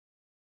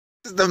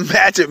The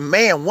Magic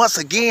Man once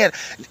again.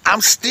 I'm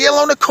still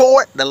on the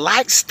court. The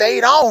lights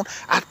stayed on.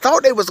 I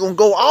thought they was gonna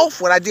go off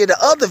when I did the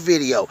other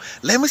video.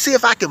 Let me see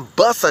if I can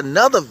bust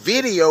another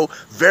video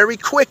very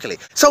quickly.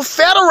 So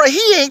Federer,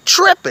 he ain't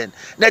tripping.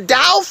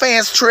 Nadal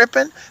fans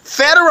tripping,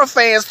 Federer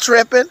fans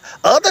tripping,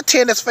 other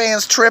tennis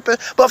fans tripping,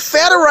 but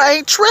Federer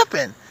ain't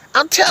tripping.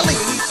 I'm telling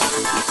you.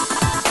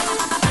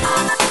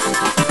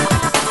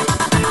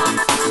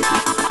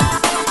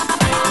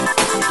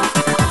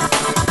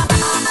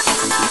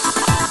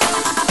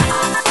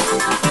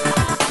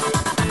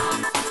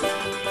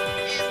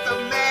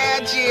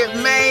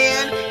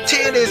 Man,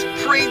 tennis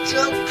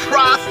preacher,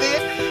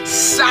 prophet,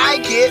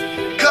 psychic,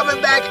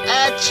 coming back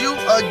at you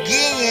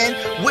again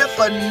with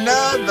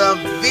another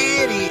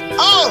video.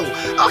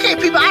 Oh, okay,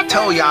 people, I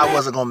told y'all I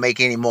wasn't gonna make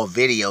any more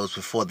videos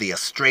before the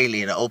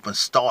Australian Open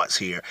starts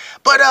here,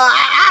 but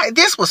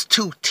this was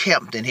too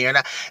tempting here.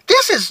 Now,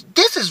 this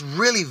is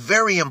really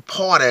very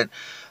important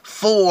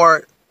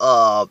for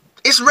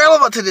it's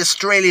relevant to the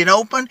Australian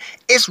Open.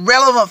 It's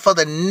relevant for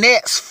the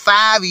next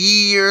 5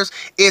 years.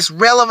 It's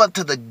relevant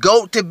to the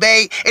GOAT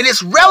debate. And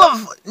it's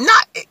relevant,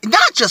 not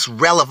just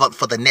relevant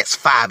for the next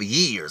 5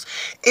 years.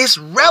 It's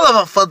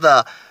relevant for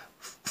the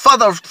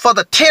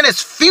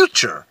tennis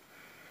future.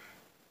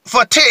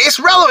 It's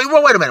relevant.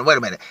 Well, wait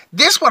a minute.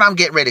 This one I'm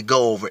getting ready to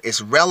go over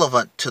is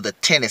relevant to the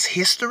tennis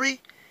history.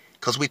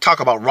 Because we talk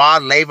about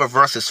Rod Laver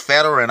versus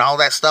Federer and all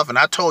that stuff. And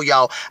I told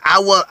y'all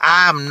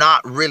I'm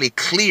not really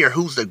clear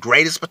who's the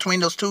greatest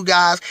between those two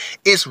guys.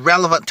 It's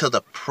relevant to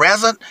the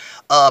present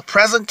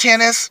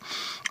tennis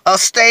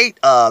state,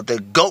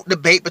 the GOAT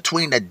debate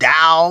between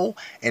Nadal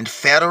and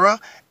Federer.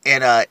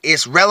 And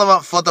it's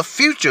relevant for the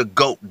future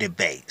GOAT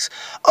debates.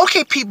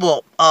 Okay,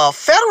 people,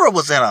 Federer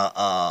was in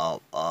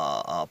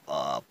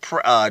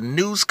a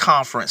news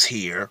conference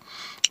here,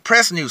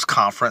 press news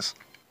conference.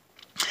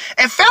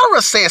 And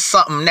Federer said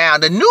something. Now,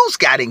 the news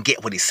guy didn't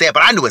get what he said,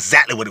 but I knew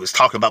exactly what he was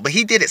talking about. But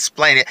he did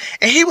explain it,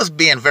 and he was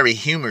being very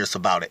humorous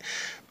about it.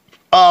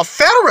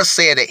 Federer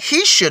said that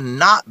he should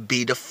not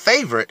be the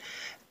favorite.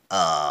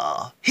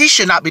 He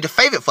should not be the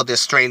favorite for the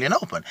Australian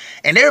Open.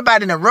 And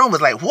everybody in the room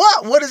was like,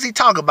 what? What is he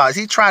talking about? Is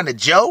he trying to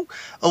joke?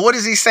 Or what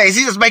does he say? Is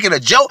he just making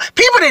a joke?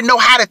 People didn't know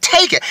how to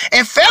take it.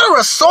 And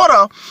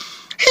Federer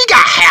he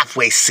got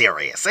halfway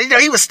serious. You know,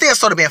 he was still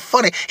sort of being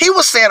funny. He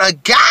was saying a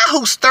guy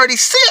who's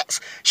 36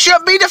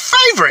 should be the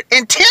favorite,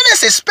 in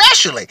tennis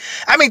especially.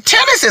 I mean,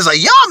 tennis is a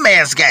young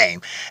man's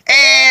game.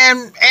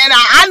 And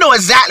I know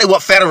exactly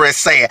what Federer is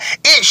saying.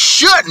 It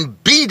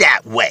shouldn't be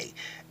that way.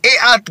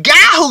 A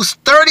guy who's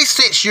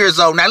 36 years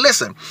old. Now,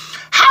 listen,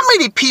 how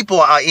many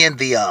people are in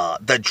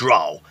the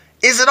draw?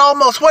 Is it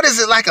almost, what is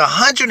it, like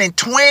 120,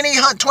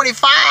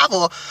 125,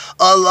 or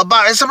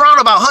it's around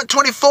about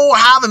 124,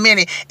 however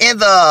many in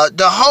the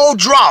whole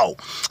draw?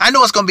 I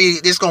know it's going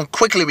to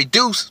quickly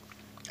reduce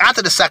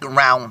after the second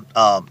round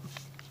on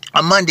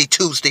Monday,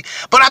 Tuesday,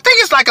 but I think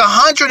it's like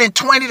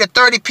 120 to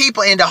 30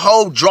 people in the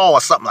whole draw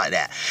or something like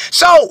that.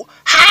 So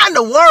how in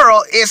the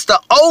world is the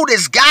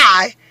oldest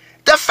guy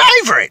the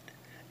favorite?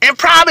 And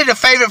probably the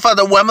favorite for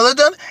the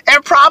Wimbledon,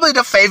 and probably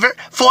the favorite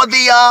for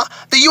the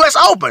U.S.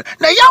 Open.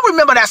 Now, y'all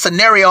remember that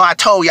scenario I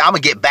told you? I'm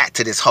going to get back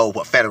to this whole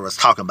what Federer's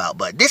talking about,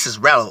 but this is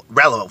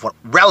relevant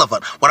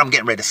what I'm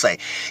getting ready to say.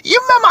 You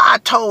remember I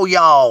told you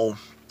all,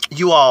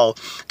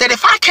 that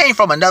if I came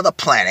from another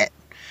planet,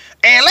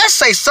 and let's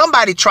say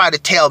somebody tried to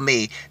tell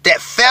me that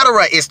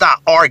Federer is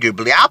not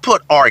arguably, I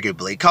put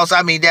arguably, because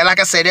I mean, like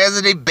I said, there's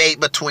a debate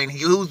between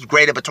who's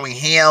greater between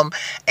him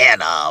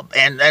and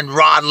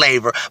Rod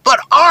Laver,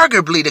 but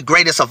arguably the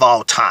greatest of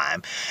all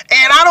time.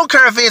 And I don't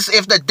care if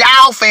the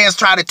Dow fans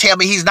try to tell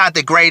me he's not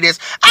the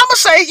greatest. I'm gonna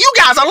say you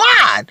guys are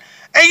lying.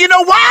 And you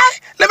know why?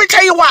 Let me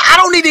tell you why. I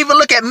don't need to even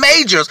look at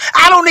majors.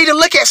 I don't need to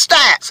look at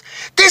stats.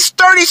 This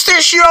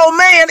 36-year-old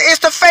man is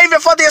the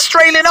favorite for the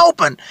Australian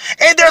Open.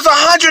 And there's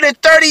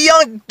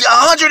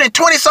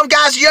 120 some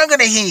guys younger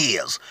than he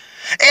is.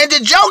 And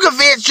the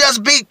Djokovic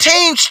just beat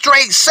Team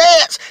straight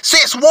sets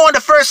since won the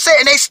first set,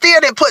 and they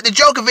still didn't put the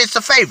Djokovic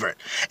the favorite.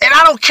 And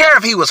I don't care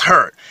if he was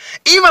hurt.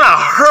 Even a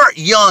hurt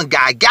young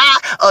guy,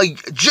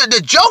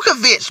 the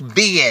Djokovic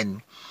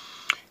being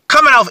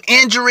coming off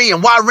injury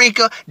and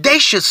Wawrinka, they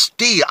should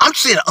still, I'm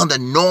saying under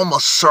normal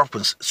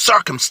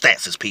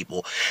circumstances,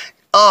 people,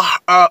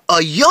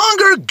 a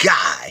younger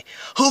guy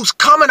who's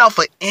coming off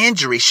an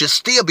injury should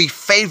still be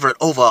favored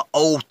over an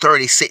old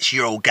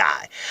 36-year-old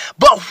guy.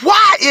 But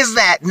why is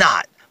that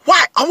not?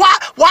 Why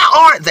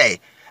aren't they?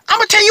 I'm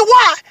going to tell you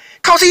why.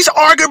 Because he's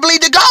arguably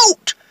the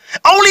GOAT.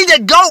 Only the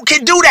GOAT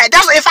can do that.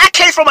 That's if I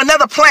came from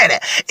another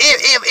planet.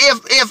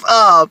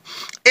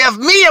 If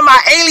me and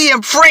my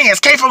alien friends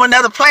came from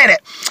another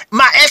planet,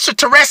 my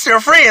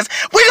extraterrestrial friends,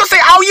 we're going to say,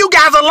 oh, you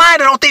guys are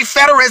lying and don't think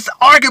Federer is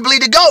arguably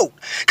the GOAT.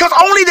 Because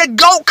only the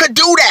GOAT could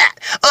do that.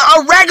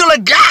 A regular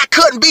guy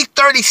couldn't be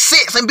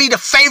 36 and be the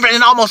favorite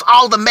in almost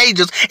all the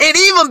majors and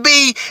even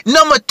be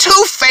number 2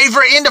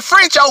 favorite in the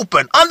French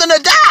Open under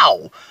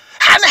Nadal.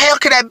 How in the hell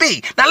could that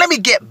be? Now, let me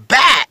get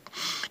back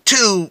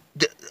to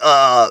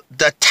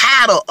the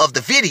title of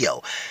the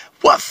video.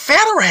 What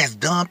Federer has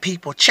done,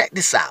 people, check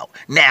this out.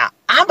 Now,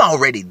 I'm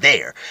already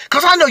there.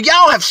 Because I know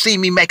y'all have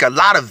seen me make a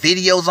lot of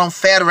videos on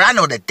Federer. I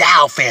know the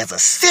Dow fans are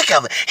sick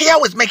of it. He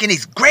always making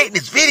these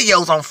greatness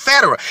videos on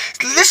Federer.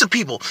 Listen,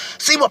 people.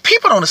 See, what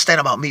people don't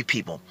understand about me,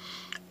 people,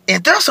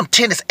 and there are some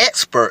tennis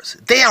experts,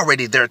 they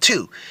already there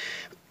too.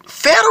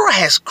 Federer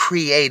has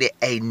created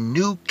a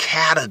new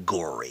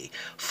category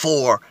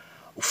for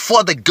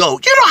the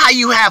GOAT. You know how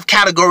you have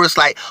categories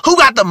like who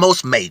got the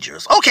most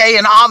majors? Okay,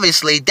 and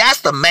obviously that's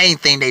the main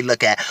thing they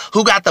look at.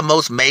 Who got the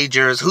most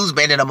majors? Who's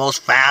been in the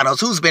most finals?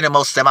 Who's been in the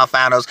most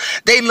semifinals?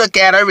 They look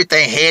at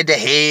everything head to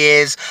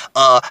heads.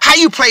 How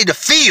you play the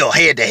field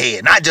head to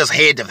head, not just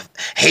head to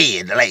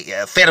head like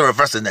Federer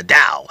versus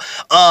Nadal.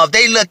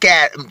 They look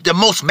at the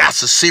most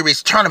Master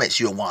Series tournaments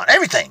you won.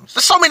 Everything.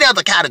 There's so many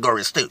other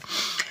categories too.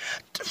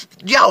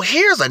 Y'all,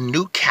 here's a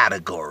new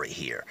category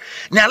here.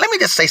 Now let me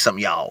just say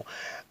something, y'all.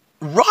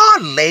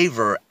 Rod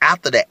Laver,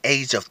 after the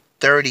age of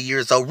 30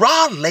 years old,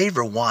 Rod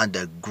Laver won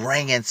the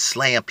Grand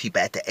Slam,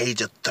 people, at the age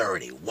of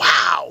 30.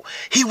 Wow.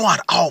 He won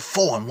all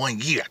 4 in 1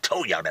 year. I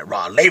told y'all that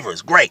Rod Laver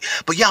is great.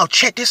 But y'all,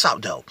 check this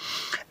out, though.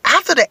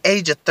 After the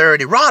age of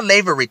 30, Rod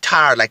Laver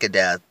retired like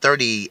at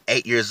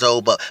 38 years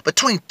old. But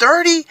between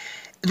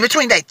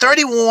that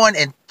 31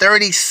 and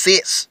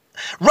 36,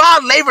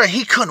 Rod Laver,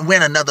 he couldn't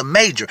win another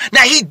major.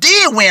 Now, he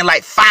did win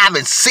like 5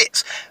 and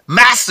 6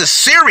 Master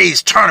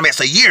Series tournaments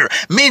a year,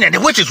 meaning,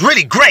 which is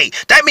really great.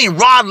 That means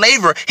Rod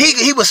Laver,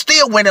 he was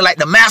still winning like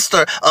the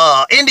Master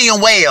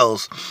Indian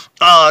Wells.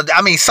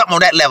 Something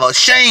on that level.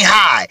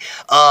 Shanghai,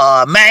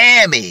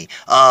 Miami,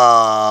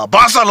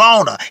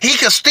 Barcelona. He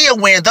could still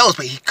win those,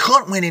 but he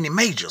couldn't win any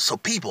majors. So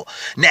people,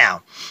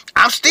 now,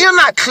 I'm still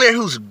not clear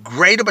who's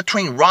greater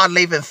between Rod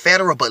Laver and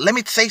Federer, but let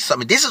me say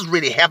something. This is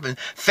really helping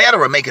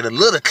Federer make it a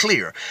little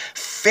clear.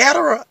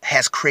 Federer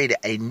has created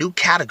a new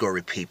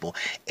category, people,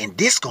 and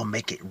this gonna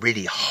make it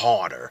really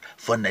harder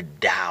for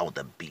Nadal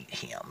to beat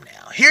him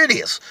now. Here it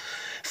is.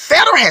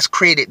 Federer has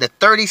created the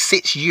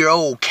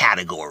 36-year-old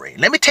category.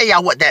 Let me tell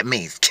y'all what that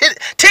means.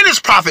 Tennis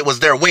Prophet was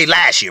there way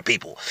last year,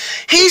 people.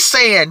 He's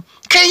saying,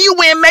 can you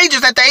win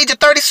majors at the age of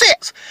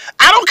 36?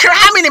 I don't care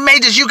how many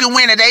majors you can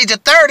win at the age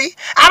of 30.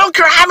 I don't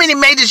care how many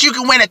majors you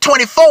can win at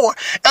 24.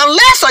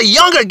 Unless a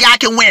younger guy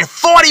can win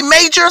 40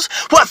 majors,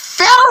 what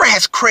Federer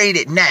has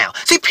created now.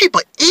 See, people,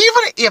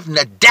 even if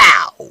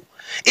Nadal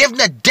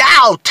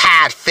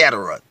tied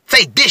Federer,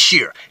 say this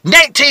year,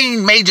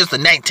 19 majors to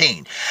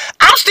 19.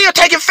 I'm still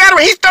taking Federer.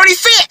 He's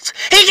 36.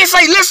 He can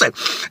say, listen,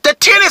 the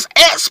tennis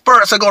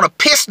experts are going to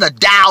piss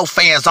Nadal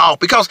fans off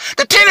because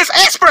the tennis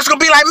experts are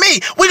going to be like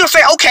me. We're going to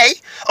say, okay,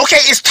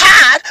 it's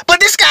tied, but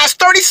this guy's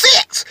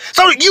 36.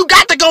 So you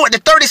got to go with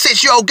the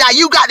 36-year-old guy.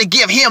 You got to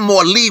give him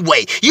more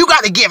leeway. You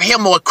got to give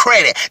him more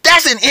credit.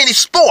 That's in any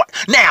sport.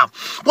 Now,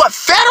 what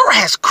Federer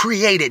has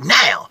created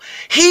now,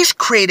 he's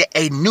created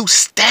a new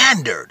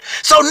standard.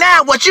 So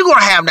now what you're going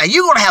to have now,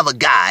 you're going to have a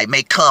guy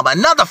may come,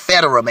 another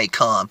Federer may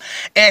come,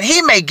 and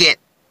he may get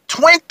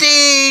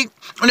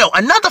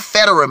another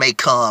Federer may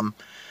come,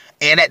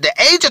 and at the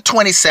age of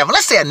 27,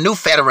 let's say a new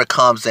Federer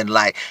comes and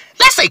let's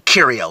say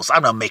Kyrgios,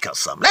 I'm going to make up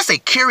something. Let's say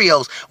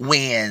Kyrgios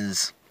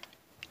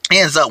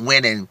ends up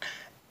winning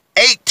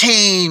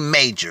 18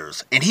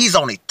 majors, and he's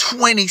only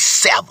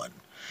 27.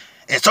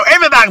 And so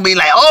everybody can be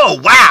like, oh,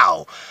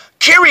 wow.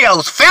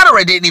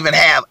 Federer didn't even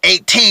have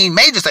 18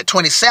 majors at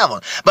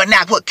 27. But now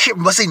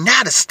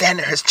now the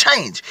standard has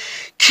changed.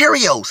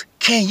 Kyrgios,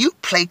 can you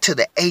play to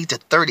the age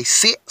of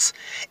 36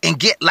 and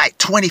get like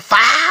 25?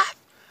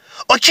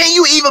 Or can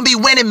you even be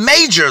winning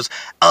majors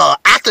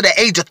after the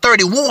age of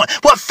 31?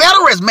 Well,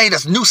 Federer has made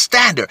us new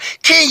standard.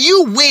 Can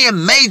you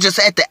win majors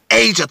at the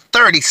age of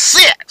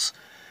 36?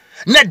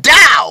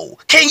 Nadal,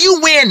 can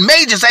you win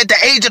majors at the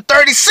age of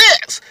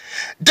 36?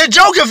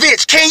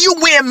 Djokovic, can you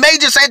win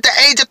majors at the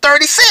age of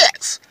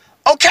 36?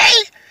 Okay?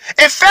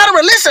 And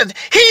Federer, listen,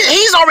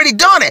 he's already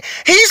done it.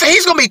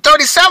 He's going to be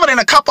 37 in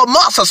a couple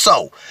months or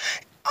so.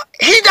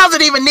 He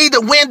doesn't even need to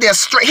win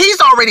this.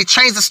 He's already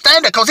changed the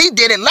standard because he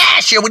did it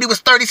last year when he was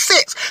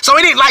 36. So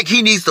it ain't like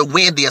he needs to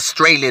win the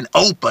Australian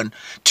Open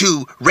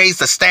to raise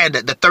the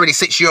standard, the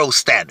 36-year-old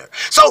standard.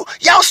 So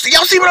y'all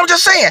see what I'm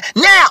just saying?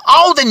 Now,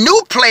 all the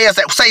new players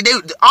that say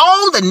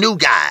all the new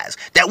guys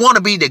that want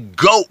to be the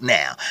GOAT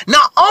now,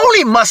 not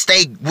only must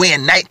they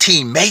win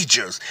 19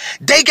 majors,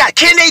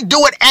 can they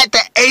do it at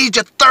the age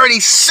of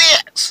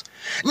 36?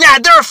 Now,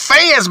 their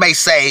fans may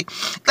say,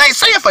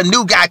 say if a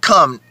new guy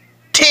come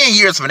 10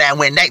 years from now and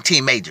win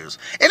 19 majors.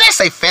 And let's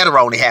say Federer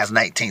only has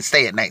 19,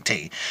 stay at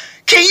 19.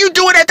 Can you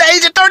do it at the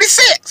age of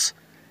 36?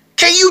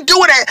 Can you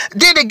do it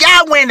did the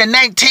guy win the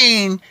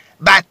 19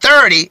 by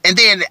 30 and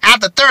then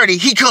after 30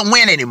 he couldn't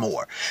win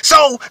anymore?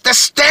 So the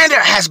standard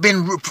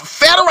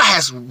Federer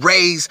has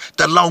raised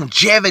the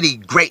longevity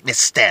greatness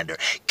standard.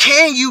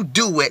 Can you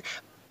do it?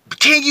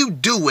 Can you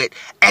do it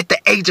at the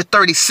age of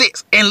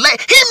 36? And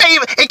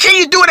can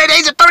you do it at the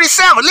age of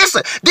 37?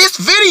 Listen, this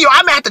video,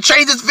 I'm going to have to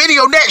change this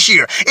video next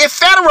year. If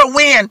Federer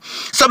win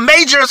some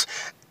majors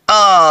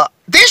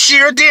this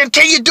year, then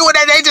can you do it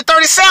at the age of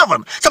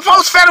 37?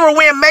 Suppose Federer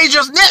win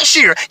majors next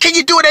year. Can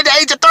you do it at the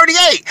age of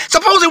 38?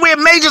 Suppose he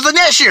win majors the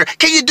next year.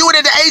 Can you do it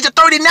at the age of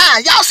 39?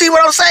 Y'all see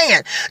what I'm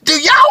saying? Do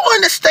y'all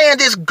understand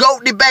this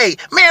GOAT debate?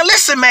 Man,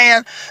 listen,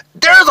 man.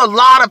 There's a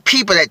lot of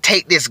people that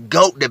take this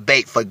GOAT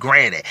debate for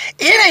granted.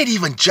 It ain't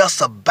even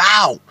just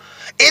about.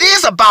 It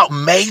is about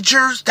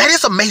majors. That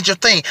is a major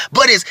thing.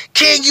 But it's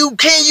can you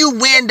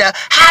win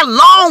how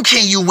long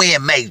can you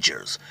win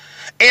majors?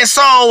 And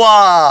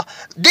so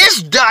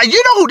this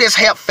you know who this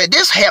helped?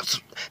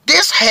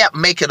 This helped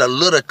make it a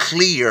little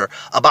clear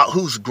about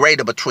who's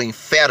greater between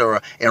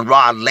Federer and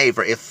Rod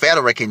Laver. If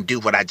Federer can do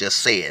what I just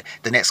said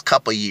the next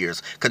couple of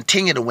years,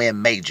 continue to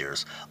win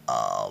majors.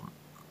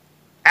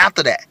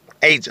 After that,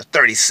 age of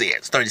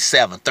 36,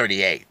 37,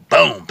 38,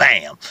 boom,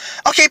 bam.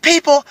 Okay,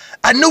 people,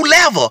 a new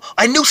level,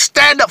 a new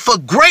stand-up for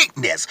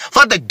greatness,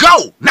 for the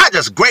GOAT. Not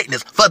just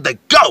greatness, for the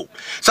GOAT.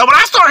 So when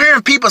I start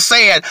hearing people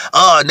saying,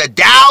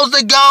 Nadal's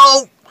the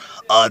GOAT,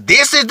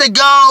 this is the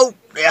GOAT,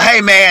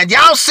 hey, man,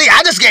 y'all see,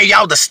 I just gave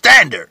y'all the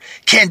standard.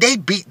 Can they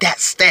beat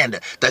that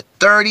standard? The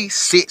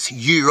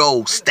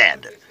 36-year-old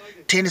standard.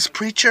 Tennis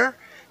preacher,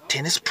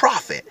 tennis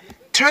prophet,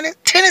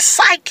 tennis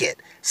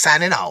psychic.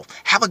 Signing off.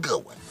 Have a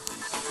good one.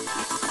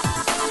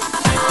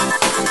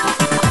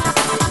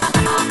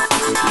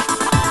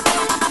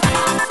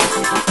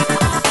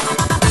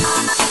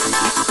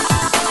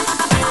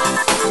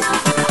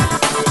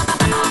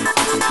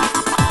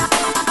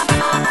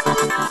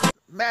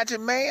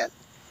 Magic man,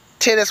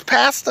 tennis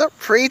pastor,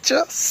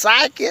 preacher,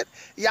 psychic.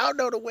 Y'all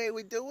know the way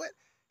we do it.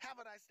 Have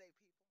a